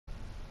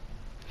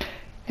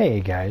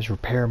Hey guys,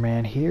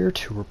 Repairman here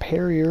to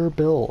repair your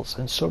builds.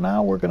 And so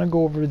now we're going to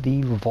go over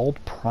the Vault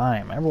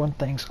Prime. Everyone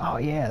thinks, oh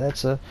yeah,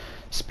 that's a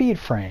speed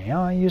frame. You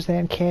know, I use that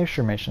in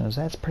capture missions.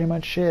 That's pretty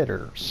much it,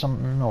 or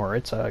something, or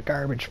it's a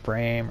garbage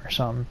frame or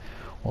something.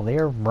 Well, they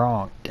are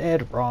wrong,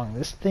 dead wrong.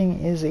 This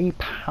thing is a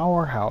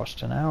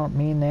powerhouse, and I don't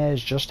mean that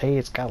as just, hey,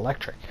 it's got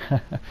electric.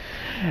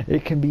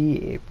 It can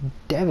be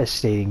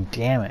devastating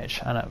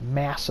damage on a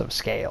massive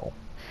scale.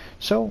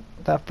 So,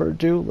 without further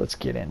ado, let's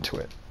get into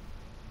it.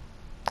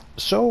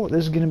 So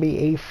this is going to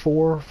be a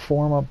 4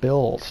 Forma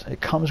build.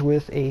 It comes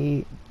with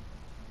a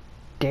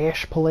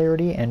dash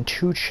polarity and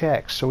 2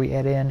 checks. So we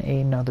add in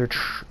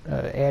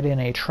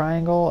a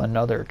triangle,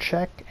 another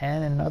check,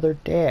 and another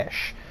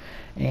dash,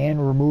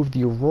 and remove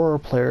the aurora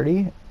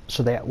polarity.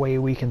 So that way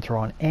we can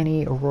throw on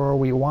any aurora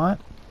we want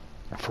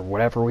for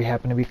whatever we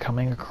happen to be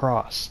coming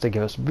across to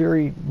give us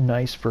very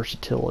nice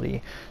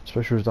versatility,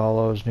 especially with all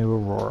those new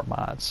aurora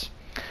mods.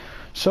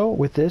 So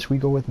with this, we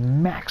go with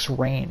max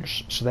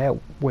range, so that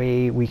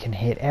way we can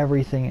hit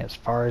everything as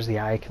far as the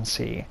eye can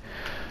see.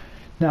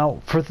 Now,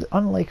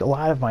 unlike a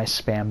lot of my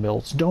spam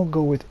builds, don't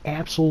go with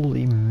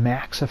absolutely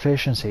max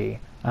efficiency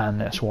on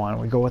this one.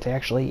 We go with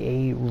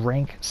actually a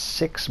rank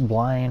 6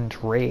 blind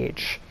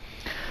rage.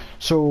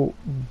 So,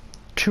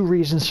 two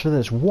reasons for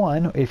this.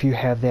 One, if you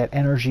have that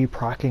energy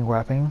proccing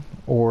weapon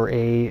or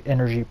a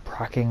energy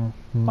proccing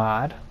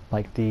mod,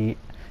 like the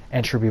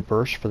entropy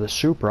burst for the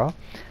Supra,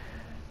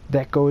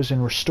 that goes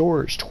and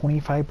restores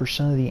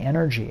 25% of the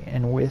energy,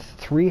 and with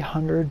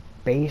 300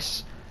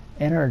 base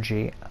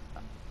energy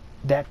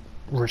that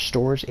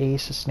restores a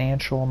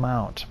substantial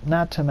amount.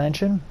 Not to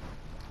mention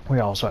we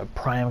also have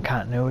prime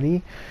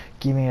continuity,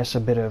 giving us a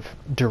bit of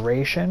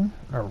duration,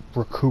 or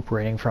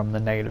recuperating from the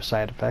negative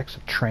side effects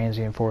of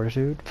transient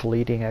fortitude,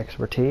 fleeting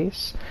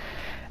expertise,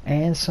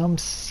 and some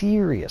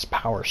serious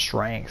power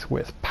strength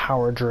with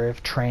power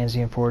drift,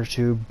 transient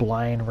fortitude,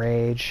 blind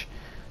rage.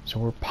 So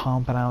we're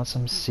pumping out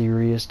some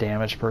serious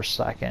damage per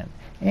second.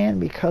 And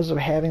because of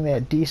having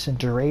that decent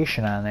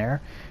duration on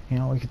there, you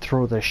know, we could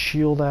throw the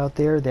shield out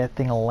there. That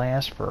thing will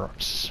last for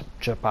just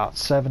about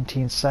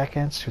 17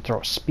 seconds. You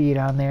throw speed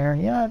on there.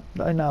 Yeah, it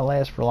might not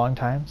last for a long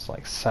time. It's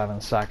like 7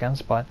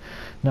 seconds, but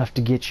enough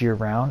to get you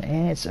around.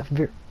 And it's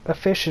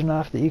efficient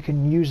enough that you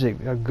can use it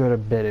a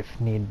good bit if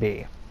need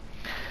be.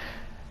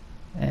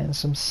 And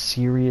some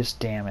serious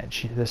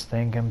damage this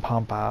thing can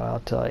pump out, I'll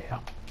tell you.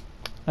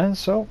 And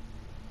so,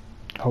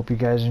 hope you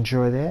guys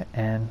enjoy that,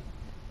 and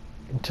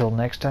until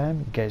next time,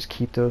 you guys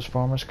keep those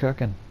formers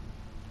cooking.